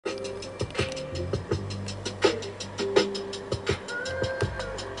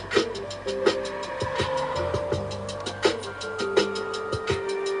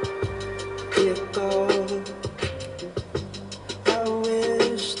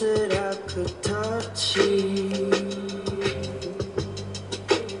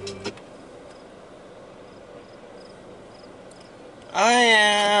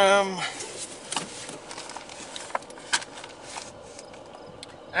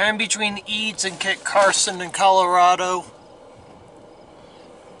I'm between Eads and Kit Carson in Colorado.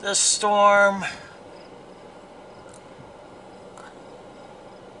 This storm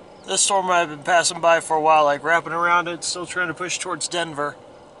I've been passing by for a while, like wrapping around it, still trying to push towards Denver.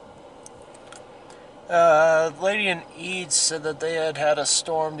 The lady in Eads said that they had a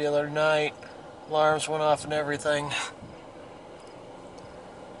storm the other night. Alarms went off and everything.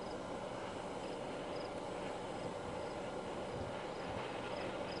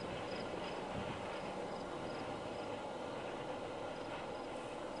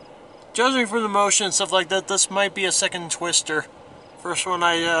 Judging from the motion and stuff like that, this might be a second twister. First one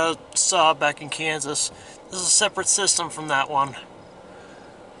I saw back in Kansas. This is a separate system from that one.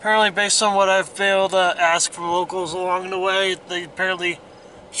 Apparently, based on what I've been able to ask from locals along the way, they apparently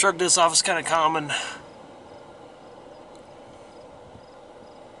shrugged this off as kind of common.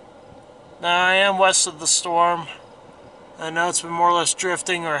 Now, I am west of the storm. I know it's been more or less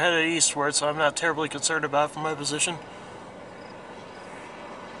drifting or headed eastward, so I'm not terribly concerned about it from my position.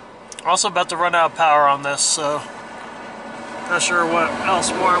 Also about to run out of power on this, so not sure what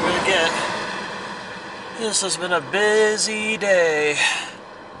else more I'm going to get. This has been a busy day.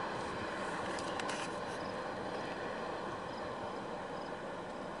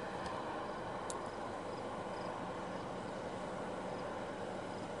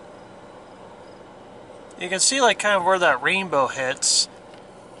 You can see like kind of where that rainbow hits.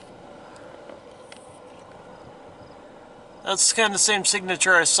 That's kind of the same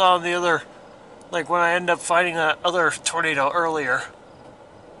signature I saw in the other, like when I ended up finding that other tornado earlier.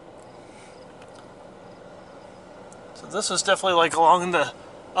 So this is definitely like along the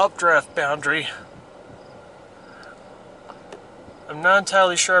updraft boundary. I'm not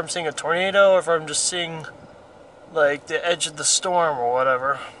entirely sure I'm seeing a tornado or if I'm just seeing like the edge of the storm or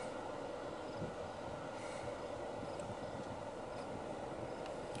whatever.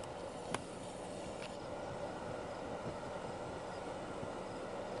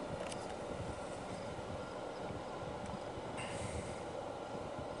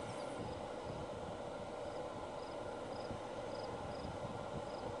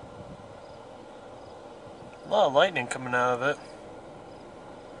 A lot of lightning coming out of it.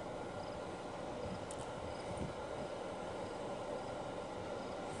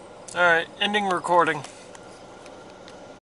 Alright, ending recording.